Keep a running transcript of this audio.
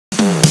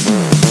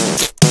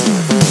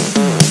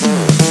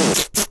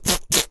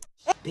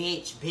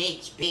Bitch,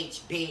 bitch, bitch,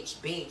 bitch,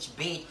 bitch,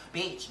 bitch,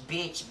 bitch,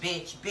 bitch,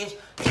 bitch, bitch,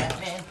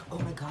 Bretman. Oh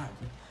my god.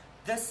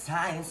 The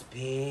science,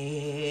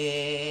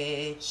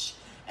 bitch.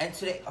 And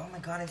today, oh my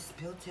god, I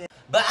spilled it.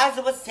 But as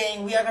I was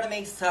saying, we are gonna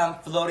make some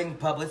floating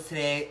bubbles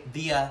today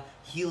via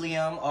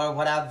helium or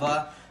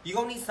whatever. You're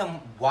gonna need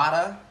some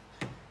water,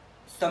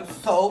 some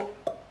soap.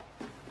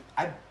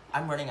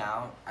 I'm running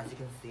out, as you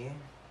can see.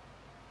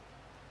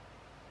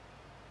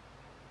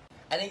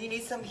 And then you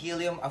need some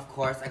helium, of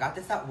course. I got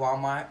this at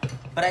Walmart,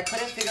 but I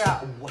couldn't figure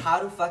out how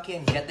to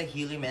fucking get the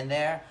helium in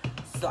there.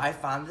 So I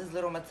found this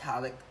little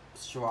metallic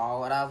straw or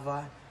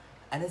whatever.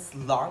 And it's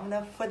long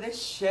enough for this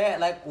shit.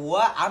 Like,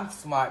 what? I'm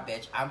smart,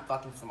 bitch. I'm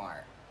fucking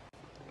smart.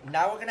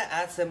 Now we're gonna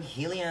add some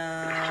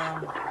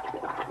helium.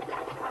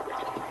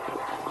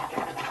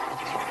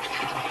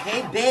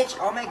 Hey, bitch.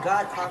 Oh my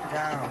god, calm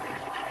down.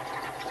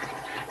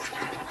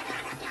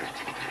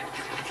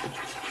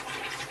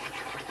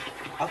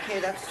 Okay,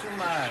 that's too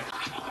much.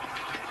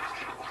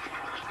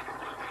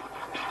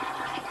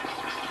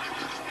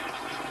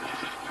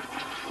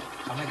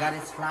 Oh my god,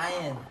 it's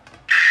flying.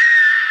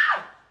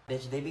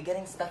 Bitch, they be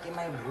getting stuck in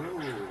my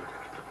room.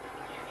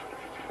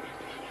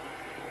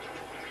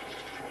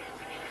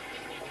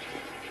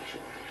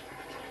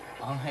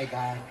 Oh my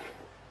god.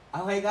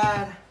 Oh my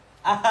god.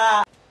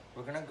 Aha.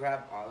 We're gonna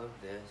grab all of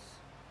this.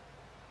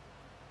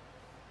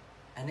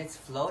 And it's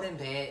floating,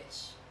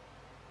 bitch.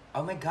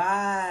 Oh my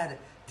god.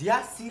 Do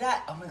y'all see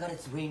that? Oh my god,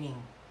 it's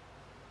raining.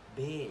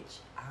 Bitch.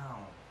 Ow.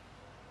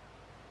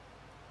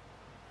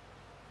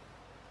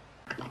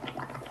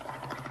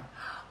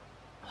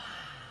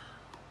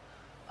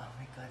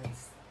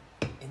 It's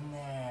in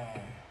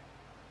there.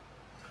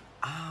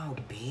 Ow,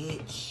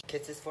 bitch.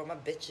 Kisses for my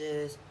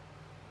bitches.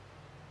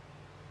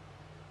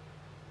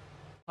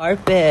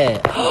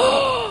 Carpet.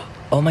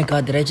 Oh my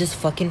god, did I just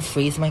fucking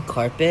freeze my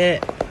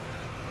carpet?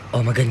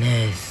 Oh my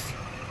goodness.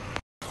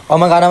 Oh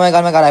my god, oh my god,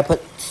 oh my god. I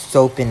put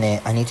soap in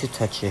it. I need to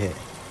touch it.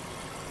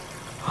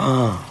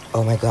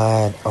 Oh my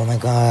god, oh my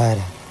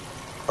god.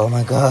 Oh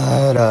my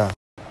god.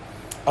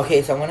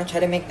 Okay, so I'm gonna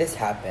try to make this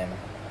happen.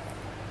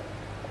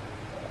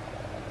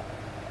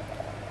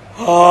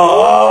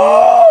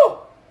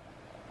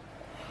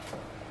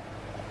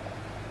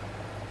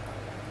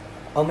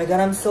 Oh my god,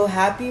 I'm so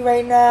happy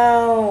right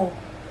now.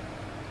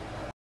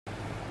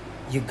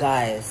 You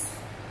guys.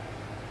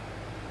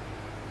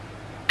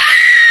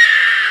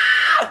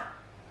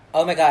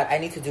 Oh my god, I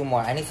need to do more.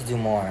 I need to do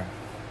more.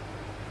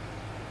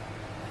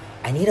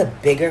 I need a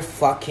bigger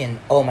fucking...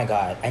 Oh my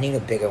god, I need a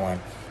bigger one.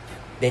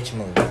 Bitch,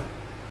 move.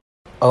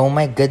 Oh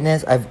my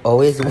goodness, I've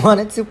always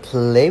wanted to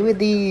play with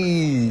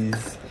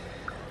these.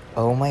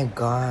 Oh my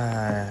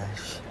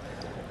gosh.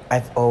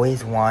 I've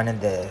always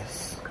wanted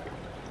this.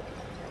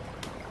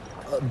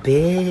 Oh,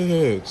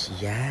 bitch.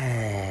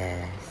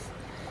 Yes.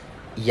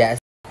 Yes.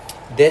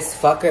 This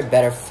fucker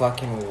better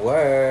fucking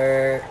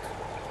work.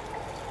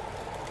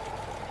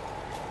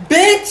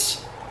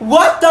 Bitch!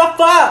 What the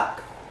fuck?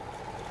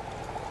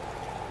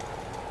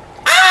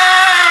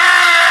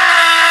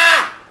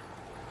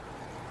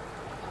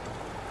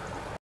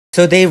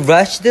 So they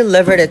rush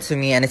delivered it to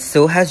me and it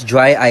still has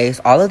dry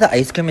ice. All of the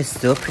ice cream is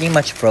still pretty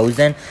much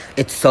frozen.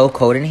 It's so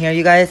cold in here,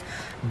 you guys.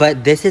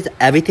 But this is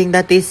everything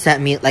that they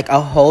sent me, like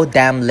a whole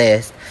damn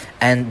list.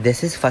 And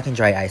this is fucking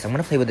dry ice. I'm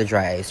gonna play with the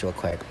dry ice real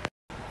quick.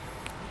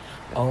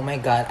 Oh my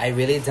god, I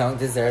really don't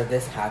deserve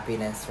this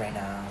happiness right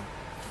now.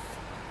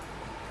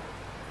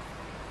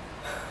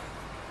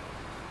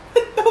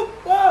 What the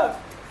fuck?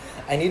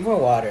 I need more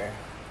water.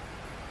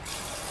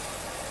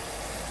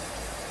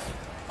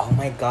 Oh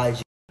my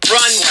god.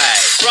 Runway,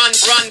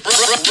 runway,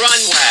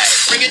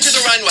 bring it to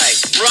the runway,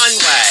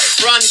 runway,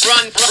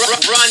 runway,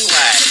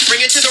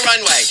 bring it to the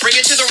runway, bring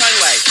it to the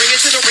runway, bring it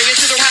to the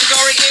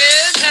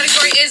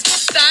category is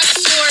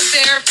backdoor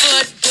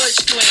barefoot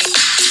bush swing.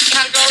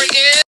 Category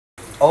is.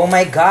 Oh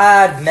my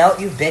god, melt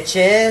you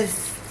bitches.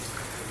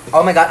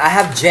 Oh my god, I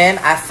have gym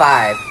at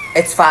 5.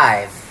 It's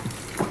 5.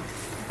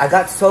 I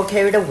got so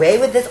carried away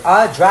with this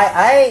dry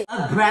ice.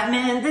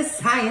 Bretman, the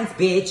science,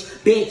 bitch,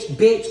 bitch,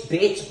 bitch,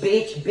 bitch,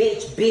 bitch,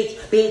 bitch, bitch,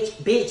 bitch,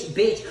 bitch,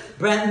 bitch.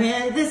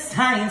 Bretman, the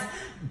science,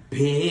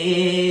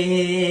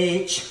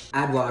 bitch.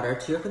 Add water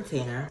to your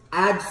container.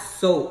 Add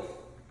soap.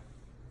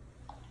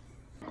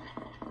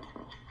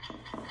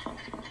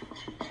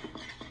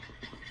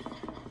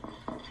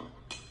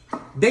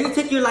 Then you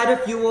take your lighter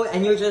fuel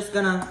and you're just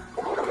gonna...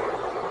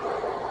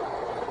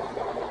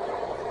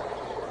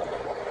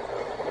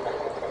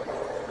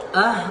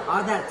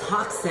 all that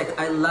toxic,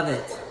 I love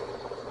it.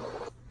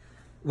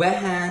 Wet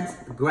hands,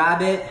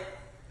 grab it,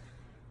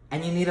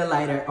 and you need a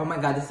lighter. Oh my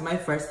god, this is my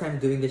first time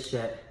doing this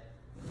shit.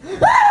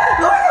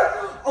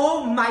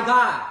 Oh my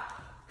god!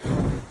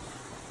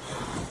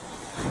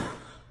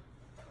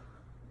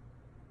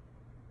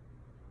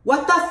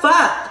 What the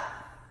fuck?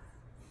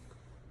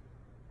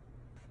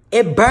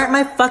 It burnt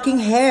my fucking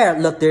hair.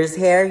 Look, there's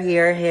hair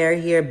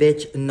here,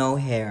 bitch, no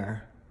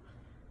hair.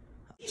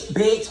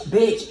 Bitch,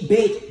 bitch,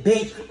 bitch,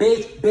 bitch,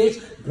 bitch,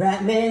 bitch,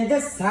 Bretman, the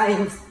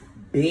science,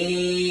 Bitch.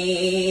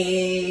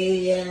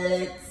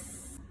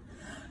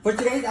 For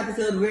today's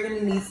episode, we're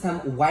gonna need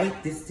some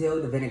white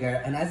distilled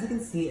vinegar. And as you can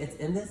see, it's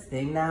in this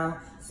thing now.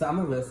 So I'm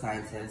a real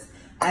scientist.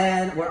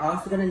 And we're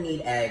also gonna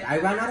need egg. I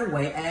ran out of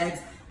white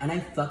eggs, and I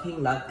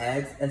fucking love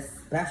eggs,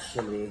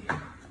 especially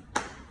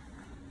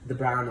the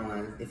brown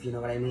ones, if you know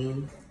what I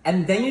mean.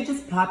 And then you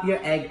just pop your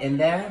egg in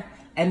there,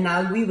 and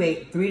now we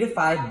wait 3 to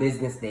 5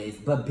 business days.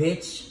 But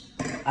bitch,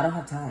 I don't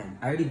have time.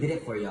 I already did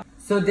it for y'all.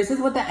 So this is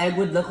what the egg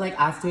would look like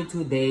after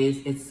 2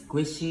 days. It's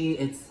squishy,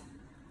 it's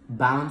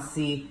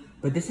bouncy,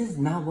 but this is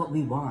not what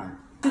we want.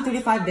 After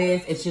 35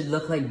 days, it should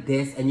look like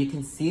this, and you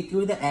can see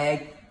through the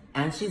egg,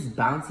 and she's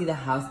bouncy the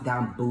house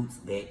down boots,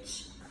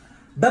 bitch.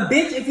 But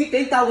bitch, if you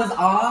think that was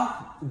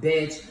all,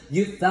 bitch,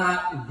 you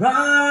thought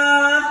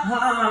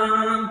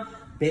wrong.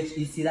 Bitch,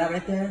 you see that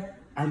right there?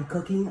 I'm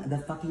cooking the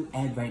fucking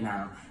egg right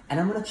now. And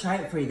I'm gonna try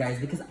it for you guys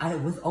because I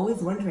was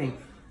always wondering,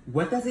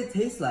 what does it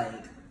taste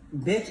like?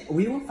 Bitch,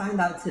 we will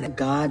find out today.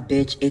 God,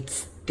 bitch, it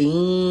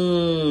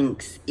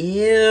stinks.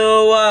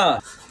 Ew.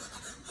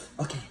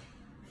 Okay.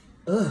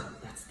 Ugh,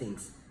 that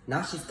stinks.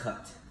 Now she's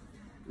cooked.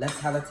 Let's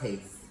have a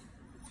taste.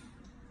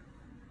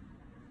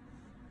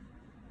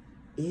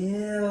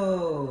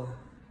 Ew.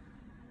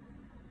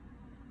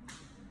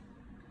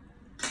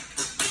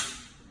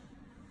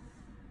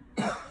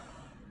 Oh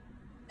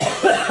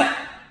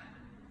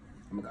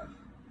my god.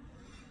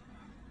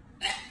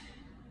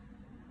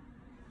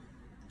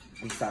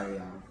 I'm sorry,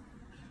 y'all.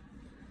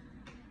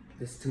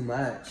 This is too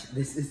much.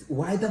 This is...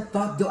 Why the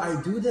fuck do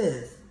I do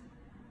this?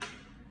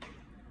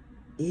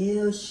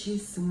 Ew,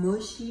 she's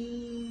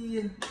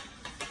smushy.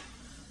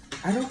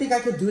 I don't think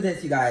I could do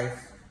this, you guys.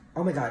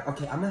 Oh my god.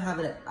 Okay, I'm gonna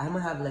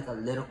have like a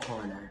little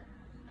corner.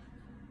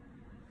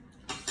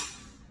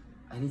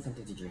 I need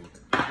something to drink.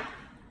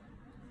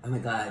 Oh my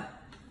god.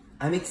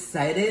 I'm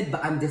excited,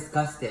 but I'm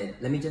disgusted.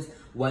 Let me just...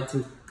 1,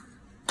 2...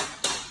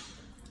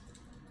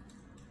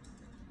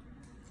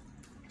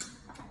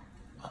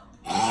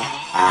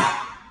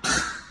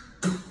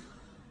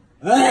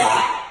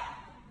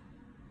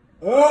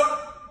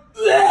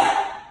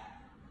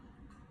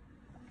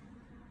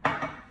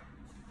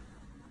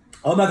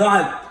 Oh my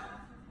god!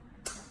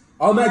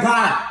 Oh my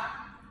god!